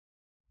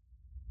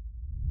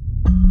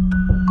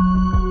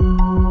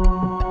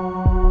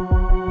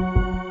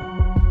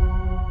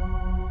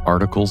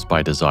articles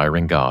by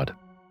Desiring God.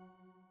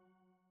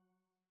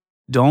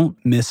 Don't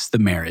Miss the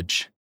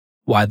Marriage: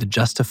 Why the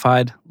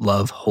Justified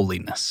Love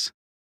Holiness.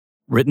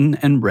 Written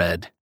and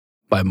read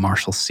by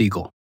Marshall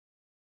Siegel.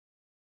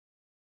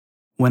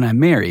 When I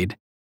married,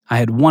 I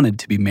had wanted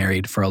to be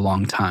married for a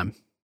long time.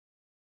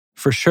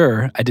 For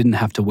sure, I didn't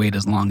have to wait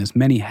as long as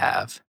many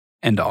have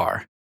and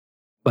are,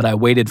 but I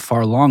waited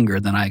far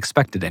longer than I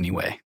expected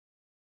anyway,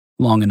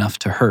 long enough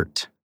to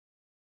hurt.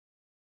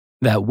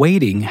 That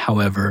waiting,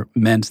 however,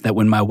 meant that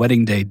when my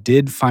wedding day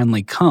did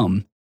finally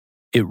come,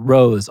 it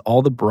rose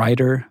all the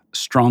brighter,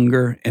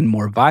 stronger, and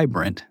more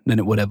vibrant than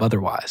it would have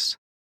otherwise.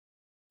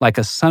 Like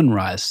a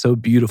sunrise so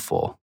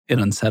beautiful, it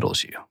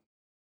unsettles you.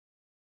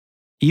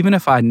 Even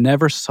if I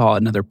never saw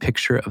another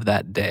picture of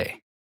that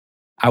day,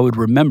 I would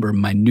remember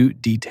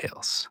minute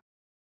details.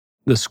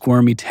 The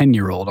squirmy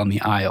 10-year-old on the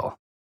aisle.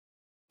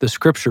 The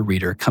scripture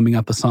reader coming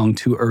up a song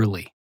too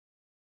early.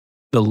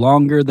 The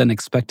longer than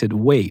expected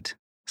wait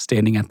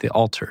standing at the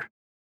altar.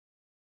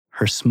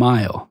 Her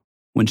smile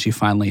when she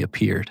finally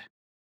appeared.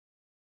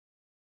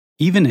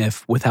 Even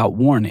if, without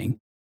warning,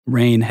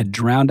 rain had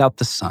drowned out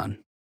the sun,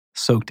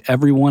 soaked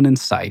everyone in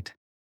sight,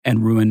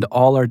 and ruined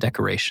all our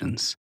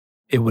decorations,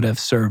 it would have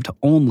served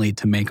only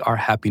to make our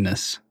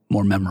happiness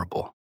more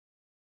memorable.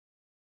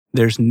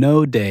 There's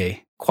no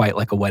day quite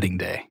like a wedding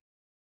day,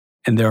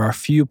 and there are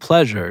few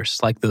pleasures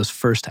like those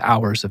first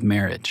hours of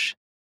marriage,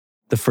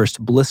 the first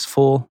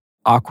blissful,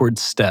 awkward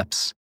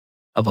steps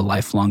of a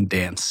lifelong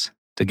dance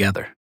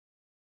together.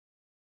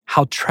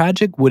 How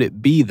tragic would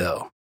it be,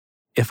 though,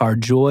 if our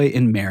joy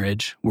in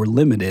marriage were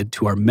limited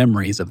to our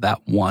memories of that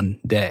one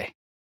day?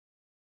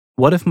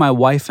 What if my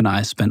wife and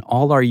I spent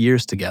all our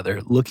years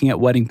together looking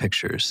at wedding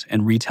pictures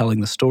and retelling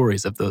the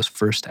stories of those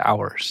first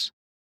hours?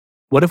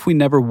 What if we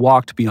never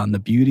walked beyond the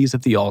beauties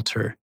of the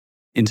altar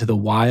into the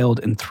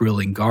wild and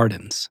thrilling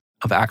gardens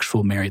of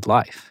actual married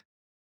life?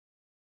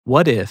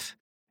 What if,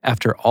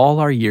 after all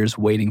our years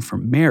waiting for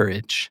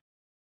marriage,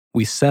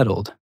 we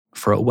settled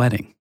for a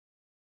wedding?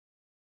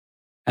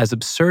 As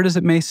absurd as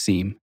it may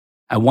seem,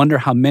 I wonder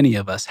how many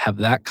of us have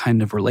that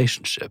kind of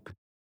relationship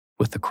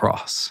with the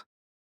cross.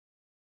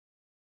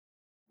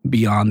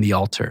 Beyond the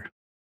altar.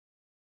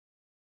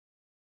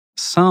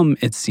 Some,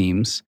 it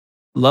seems,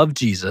 love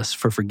Jesus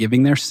for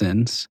forgiving their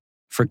sins,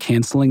 for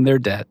canceling their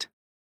debt,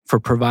 for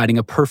providing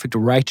a perfect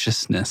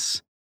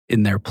righteousness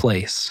in their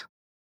place,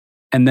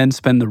 and then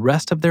spend the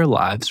rest of their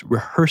lives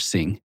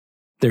rehearsing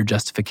their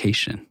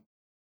justification,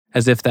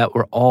 as if that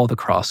were all the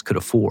cross could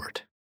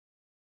afford.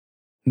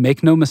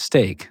 Make no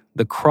mistake,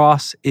 the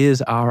cross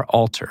is our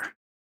altar,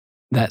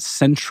 that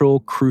central,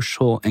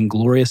 crucial, and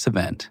glorious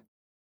event,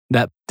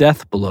 that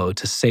death blow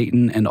to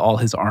Satan and all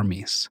his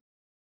armies,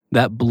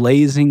 that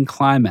blazing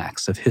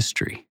climax of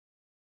history.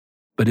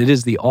 But it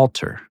is the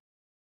altar,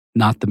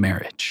 not the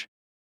marriage.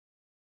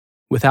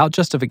 Without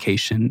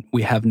justification,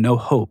 we have no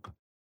hope,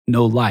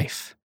 no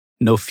life,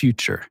 no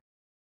future.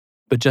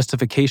 But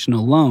justification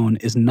alone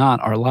is not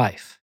our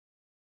life.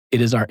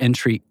 It is our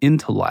entry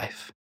into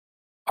life,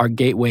 our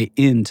gateway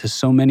into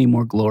so many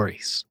more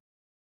glories,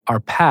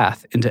 our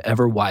path into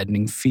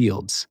ever-widening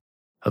fields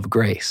of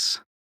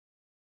grace.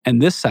 And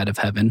this side of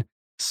heaven,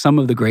 some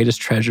of the greatest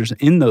treasures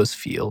in those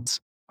fields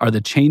are the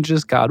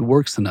changes God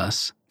works in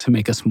us to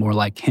make us more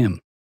like Him.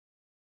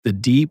 The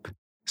deep,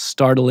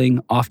 startling,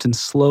 often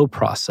slow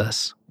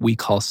process we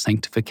call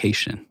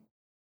sanctification.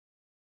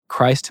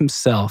 Christ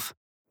Himself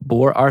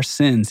bore our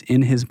sins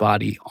in His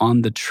body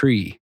on the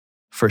tree,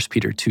 1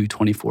 Peter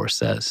 2:24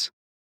 says,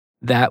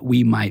 that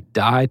we might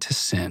die to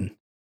sin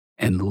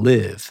and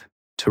live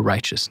to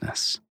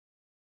righteousness.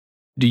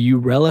 Do you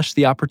relish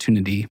the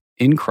opportunity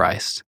in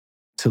Christ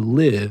to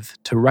live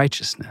to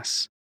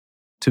righteousness,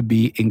 to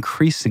be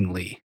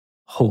increasingly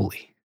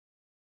holy?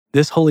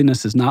 This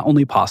holiness is not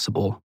only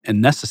possible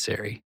and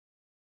necessary,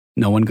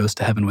 no one goes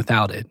to heaven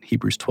without it,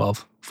 Hebrews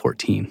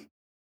 12:14.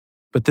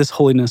 But this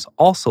holiness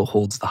also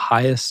holds the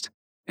highest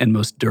and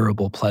most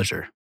durable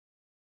pleasure.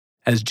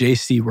 As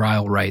J.C.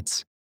 Ryle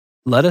writes,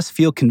 let us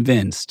feel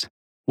convinced,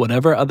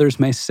 whatever others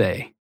may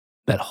say,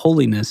 that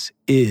holiness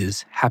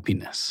is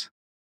happiness.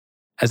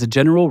 As a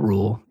general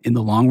rule, in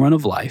the long run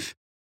of life,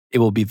 it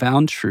will be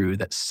found true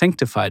that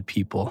sanctified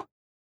people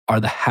are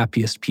the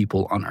happiest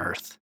people on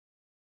earth.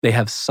 They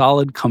have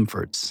solid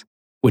comforts,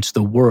 which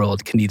the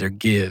world can neither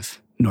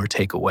give nor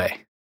take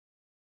away.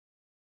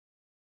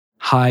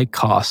 High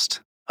cost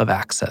of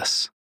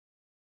access.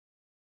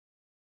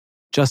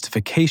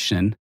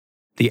 Justification,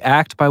 the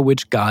act by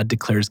which God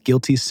declares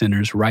guilty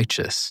sinners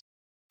righteous,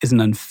 is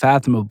an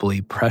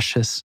unfathomably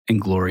precious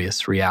and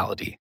glorious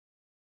reality.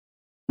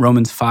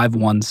 Romans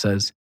 5:1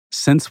 says,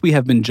 since we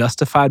have been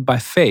justified by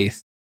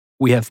faith,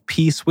 we have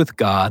peace with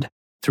God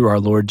through our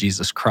Lord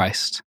Jesus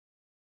Christ.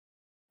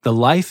 The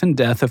life and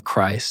death of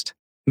Christ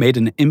made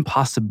an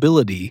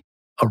impossibility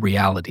a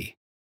reality.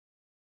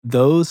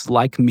 Those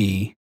like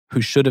me,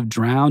 who should have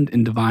drowned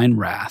in divine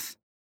wrath,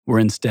 were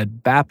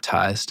instead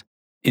baptized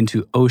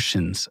into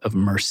oceans of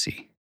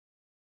mercy.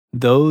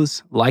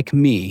 Those like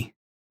me,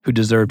 who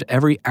deserved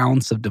every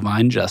ounce of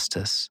divine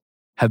justice,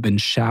 have been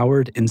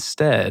showered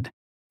instead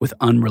with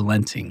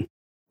unrelenting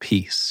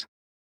peace.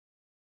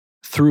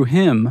 Through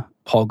him,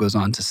 Paul goes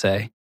on to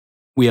say,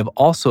 we have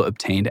also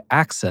obtained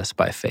access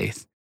by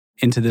faith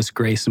into this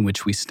grace in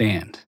which we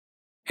stand,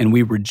 and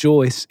we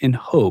rejoice in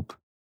hope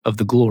of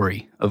the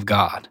glory of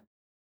God.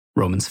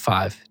 Romans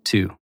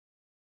 5:2.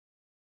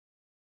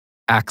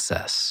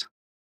 Access.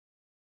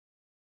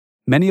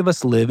 Many of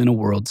us live in a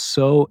world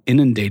so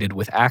inundated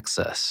with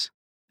access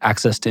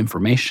to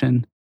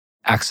information,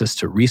 access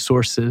to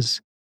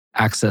resources,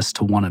 access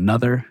to one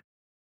another.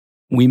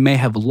 We may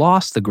have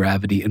lost the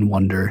gravity and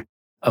wonder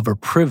of a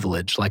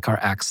privilege like our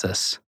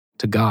access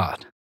to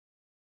God.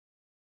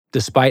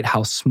 Despite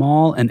how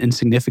small and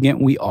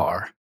insignificant we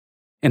are,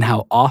 and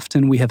how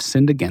often we have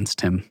sinned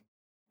against Him,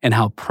 and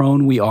how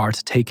prone we are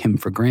to take Him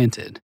for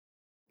granted,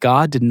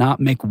 God did not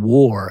make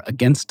war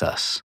against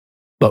us,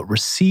 but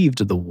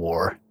received the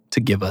war to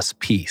give us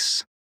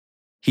peace.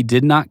 He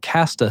did not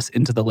cast us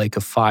into the lake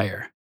of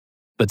fire,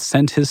 but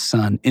sent His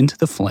Son into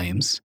the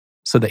flames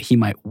so that He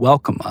might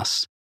welcome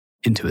us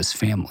into His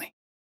family.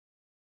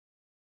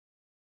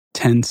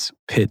 Tents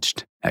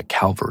pitched at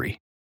Calvary.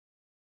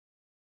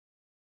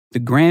 The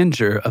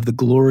grandeur of the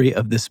glory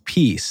of this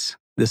peace,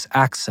 this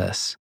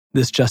access,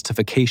 this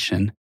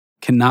justification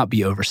cannot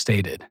be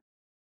overstated,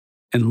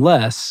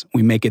 unless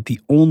we make it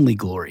the only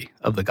glory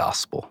of the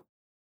gospel,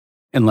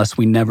 unless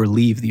we never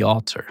leave the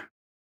altar.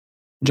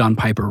 John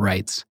Piper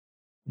writes,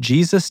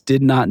 Jesus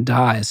did not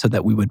die so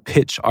that we would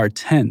pitch our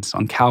tents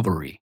on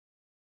Calvary.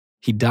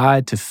 He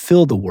died to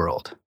fill the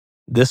world,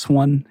 this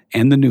one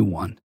and the new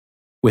one,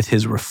 with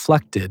His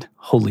reflected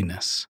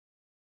holiness.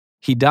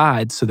 He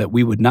died so that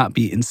we would not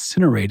be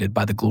incinerated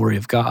by the glory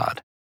of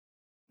God,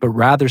 but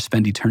rather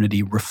spend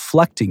eternity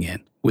reflecting it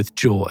with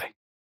joy.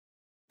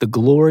 The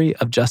glory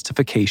of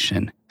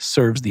justification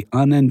serves the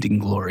unending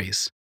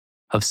glories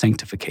of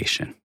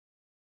sanctification.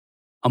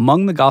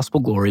 Among the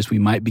gospel glories we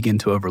might begin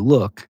to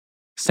overlook,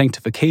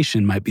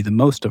 sanctification might be the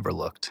most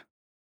overlooked.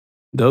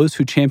 Those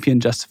who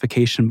champion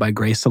justification by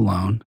grace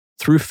alone,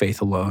 through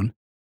faith alone,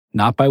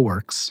 not by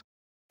works,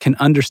 can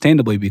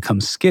understandably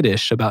become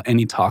skittish about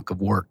any talk of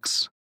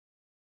works.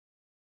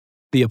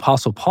 The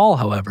Apostle Paul,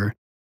 however,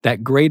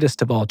 that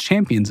greatest of all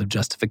champions of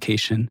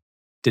justification,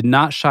 did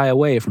not shy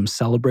away from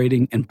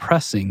celebrating and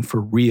pressing for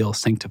real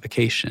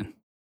sanctification.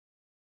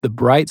 The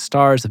bright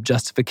stars of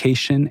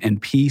justification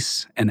and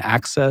peace and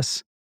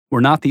access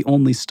were not the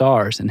only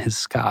stars in his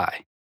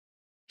sky.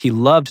 He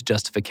loved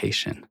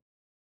justification,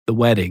 the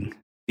wedding,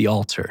 the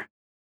altar,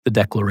 the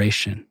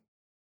declaration.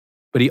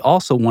 But he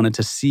also wanted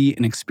to see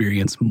and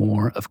experience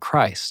more of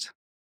Christ.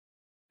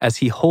 As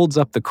he holds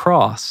up the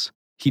cross,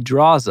 he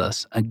draws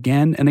us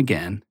again and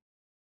again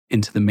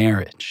into the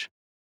marriage.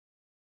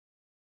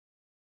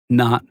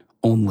 Not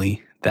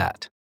only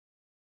that.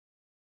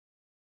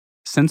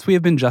 Since we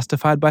have been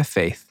justified by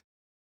faith,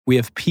 we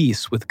have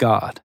peace with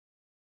God.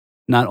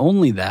 Not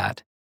only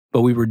that,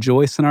 but we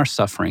rejoice in our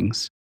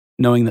sufferings,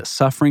 knowing that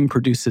suffering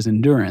produces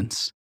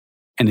endurance,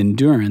 and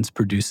endurance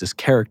produces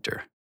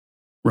character.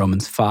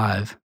 Romans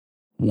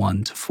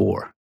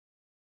 5:1-4.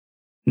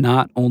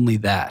 Not only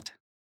that.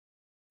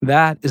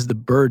 That is the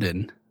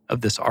burden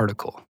of this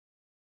article.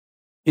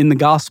 In the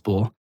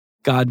gospel,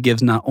 God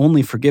gives not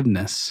only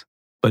forgiveness,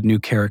 but new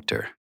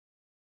character.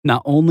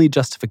 Not only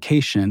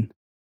justification,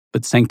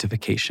 but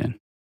sanctification.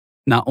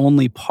 Not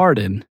only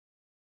pardon,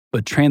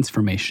 but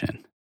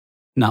transformation.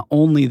 Not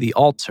only the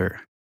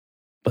altar,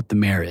 but the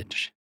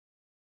marriage.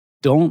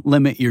 Don't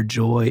limit your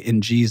joy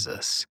in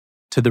Jesus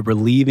to the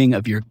relieving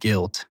of your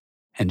guilt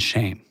and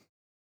shame.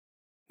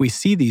 We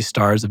see these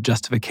stars of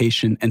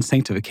justification and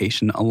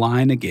sanctification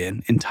align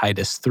again in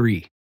Titus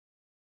 3.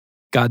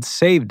 God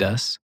saved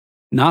us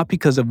not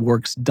because of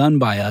works done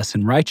by us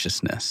in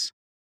righteousness,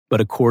 but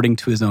according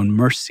to His own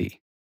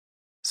mercy,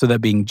 so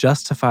that being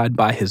justified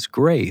by His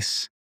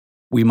grace,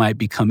 we might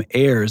become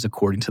heirs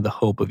according to the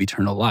hope of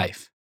eternal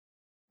life.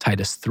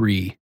 Titus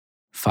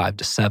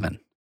 3:5-7.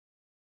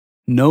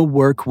 No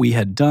work we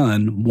had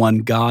done won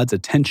God's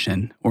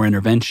attention or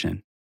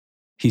intervention.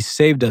 He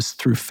saved us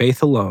through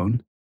faith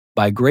alone,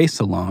 by grace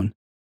alone,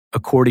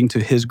 according to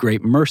His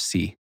great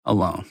mercy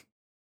alone.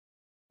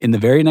 In the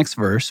very next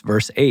verse,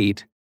 verse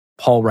 8,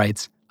 Paul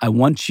writes, I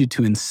want you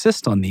to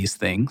insist on these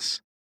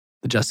things,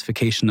 the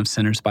justification of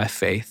sinners by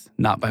faith,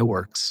 not by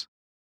works,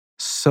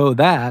 so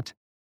that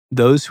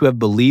those who have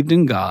believed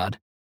in God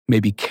may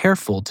be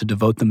careful to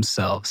devote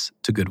themselves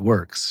to good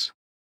works.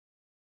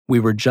 We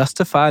were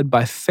justified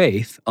by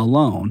faith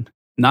alone,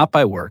 not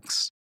by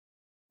works,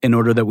 in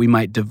order that we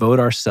might devote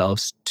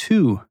ourselves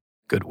to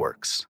good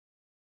works.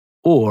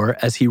 Or,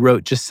 as he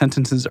wrote just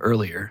sentences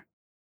earlier,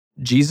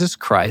 Jesus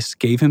Christ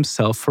gave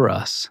Himself for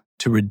us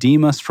to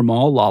redeem us from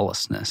all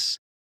lawlessness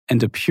and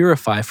to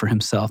purify for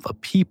Himself a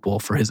people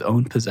for His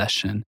own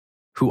possession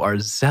who are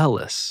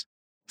zealous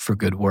for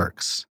good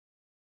works.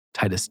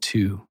 Titus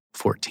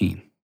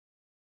 2:14.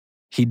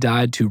 He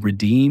died to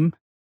redeem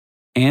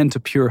and to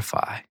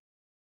purify,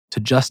 to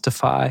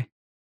justify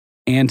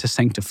and to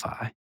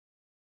sanctify.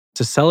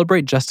 To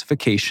celebrate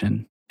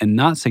justification and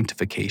not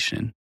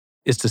sanctification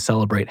is to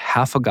celebrate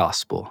half a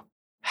gospel,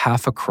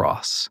 half a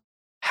cross,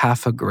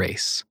 half a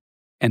grace,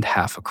 and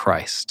half a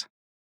Christ.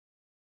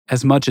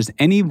 As much as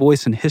any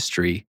voice in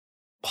history,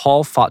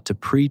 Paul fought to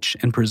preach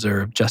and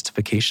preserve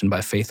justification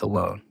by faith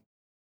alone.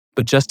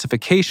 But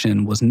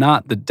justification was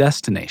not the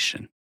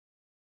destination.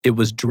 It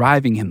was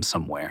driving him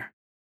somewhere.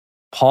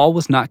 Paul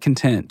was not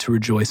content to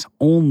rejoice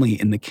only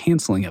in the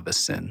canceling of his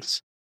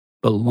sins,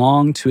 but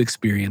longed to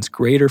experience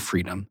greater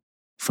freedom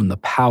from the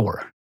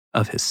power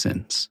of his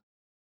sins.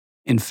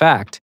 In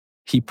fact,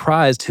 he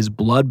prized his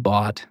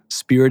blood-bought,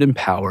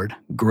 spirit-empowered,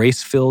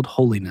 grace-filled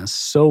holiness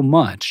so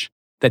much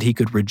that he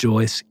could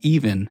rejoice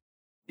even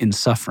in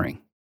suffering.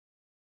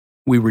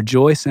 We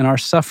rejoice in our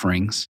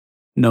sufferings,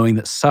 knowing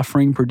that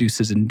suffering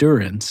produces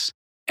endurance,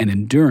 and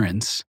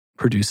endurance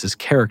produces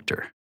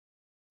character.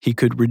 He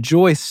could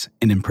rejoice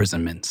in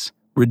imprisonments,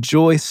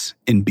 rejoice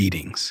in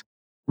beatings,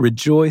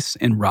 rejoice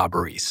in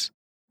robberies,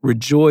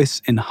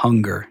 rejoice in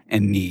hunger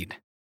and need,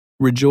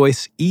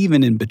 rejoice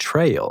even in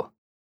betrayal,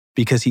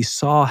 because he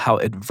saw how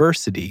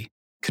adversity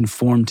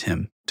conformed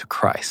him to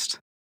Christ.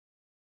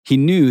 He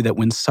knew that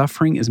when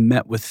suffering is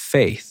met with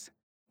faith,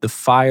 the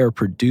fire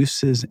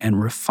produces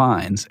and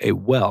refines a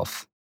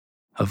wealth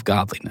of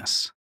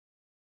godliness.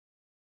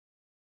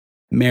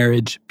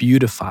 Marriage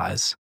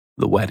beautifies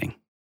the wedding.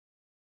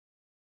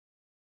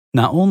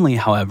 Not only,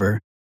 however,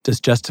 does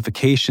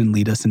justification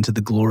lead us into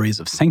the glories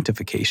of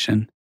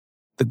sanctification,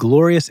 the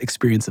glorious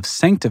experience of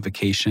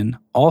sanctification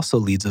also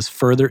leads us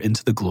further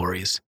into the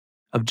glories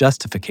of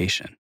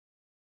justification.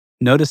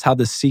 Notice how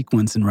the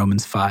sequence in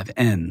Romans 5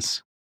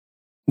 ends.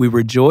 We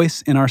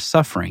rejoice in our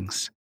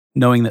sufferings,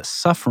 knowing that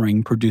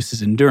suffering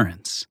produces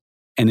endurance,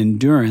 and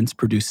endurance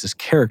produces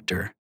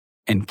character,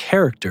 and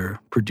character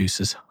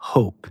produces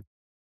hope.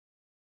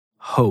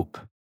 Hope.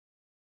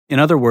 In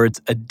other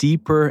words, a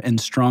deeper and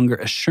stronger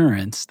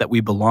assurance that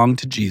we belong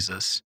to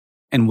Jesus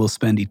and will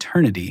spend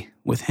eternity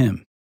with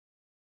Him.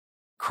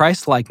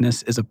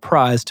 Christ-likeness is a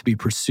prize to be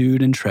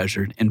pursued and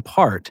treasured in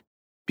part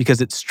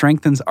because it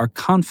strengthens our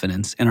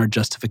confidence in our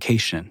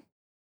justification.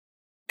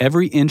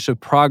 Every inch of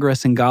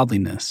progress in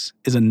godliness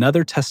is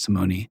another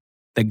testimony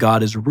that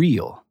God is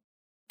real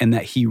and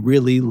that He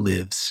really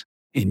lives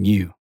in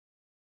you.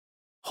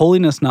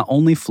 Holiness not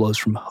only flows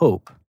from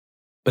hope,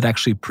 but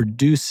actually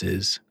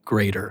produces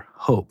greater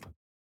hope.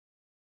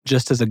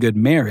 Just as a good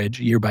marriage,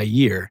 year by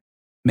year,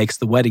 makes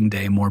the wedding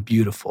day more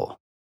beautiful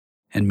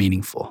and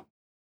meaningful.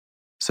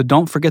 So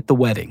don't forget the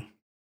wedding,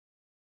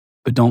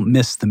 but don't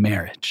miss the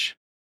marriage.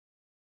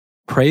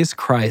 Praise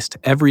Christ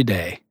every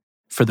day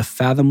for the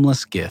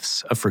fathomless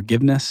gifts of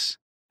forgiveness,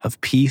 of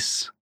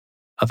peace,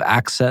 of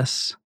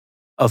access,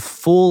 of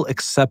full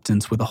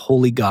acceptance with a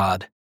holy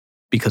God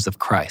because of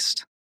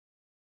Christ.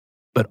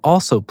 But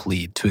also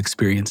plead to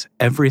experience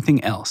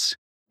everything else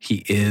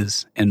He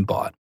is and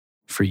bought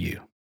for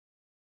you.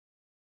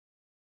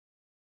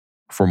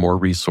 For more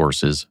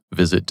resources,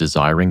 visit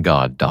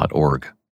desiringgod.org.